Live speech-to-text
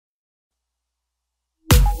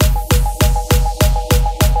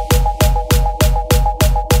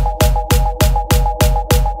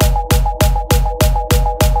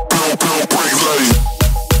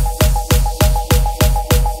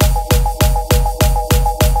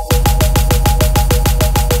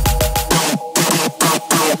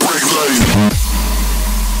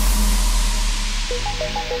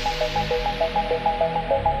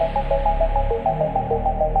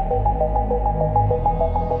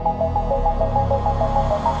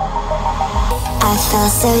I fell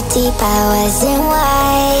so deep I wasn't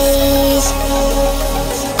wise.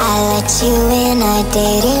 I let you in, I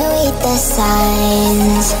didn't read the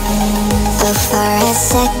signs. But for a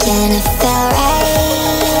second it felt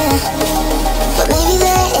right. But maybe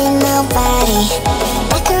there ain't nobody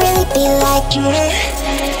that could really be like you.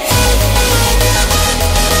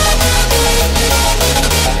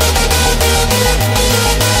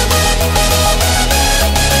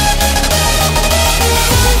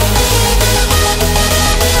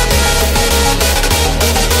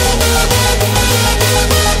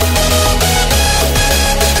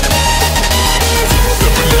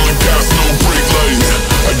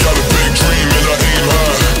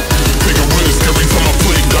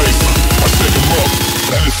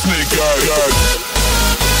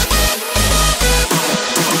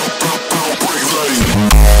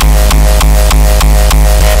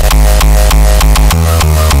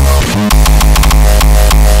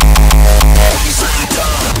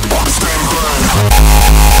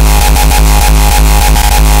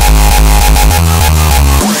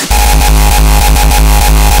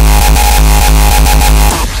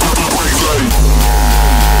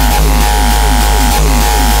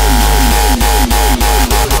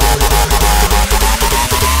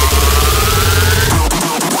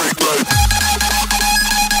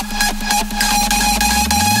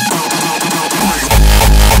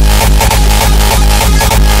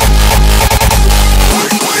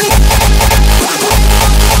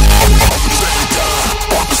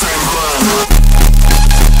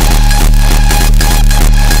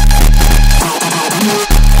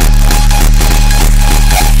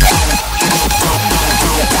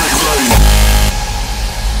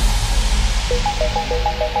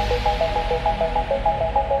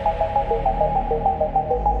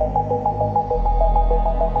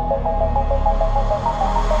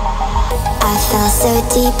 I fell so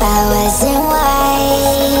deep I wasn't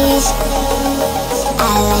wise. I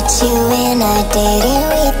let you in, I didn't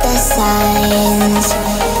read the signs.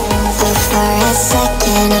 But for a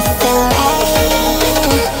second it felt right.